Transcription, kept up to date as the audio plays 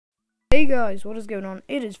Hey guys, what is going on?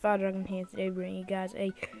 It is Fire Dragon here today, bringing you guys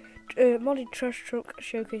a modded trash truck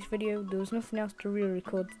showcase video. There was nothing else to really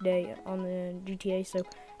record today on the GTA, so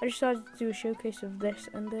I decided to do a showcase of this.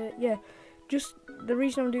 And yeah, just the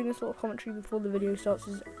reason I'm doing this little commentary before the video starts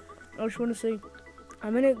is I just want to say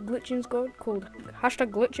I'm in a glitching squad called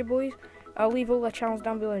 #GlitcherBoys. I'll leave all their channels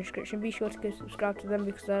down below in the description. Be sure to go subscribe to them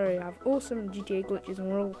because they have awesome GTA glitches,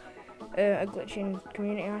 and we're all a glitching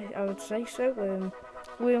community, I would say so.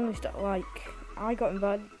 We only I got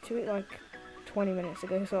invited to it like 20 minutes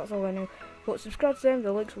ago, so that's all I know. But subscribe to them,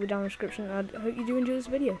 the links will be down in the description, and I hope you do enjoy this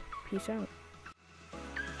video. Peace out.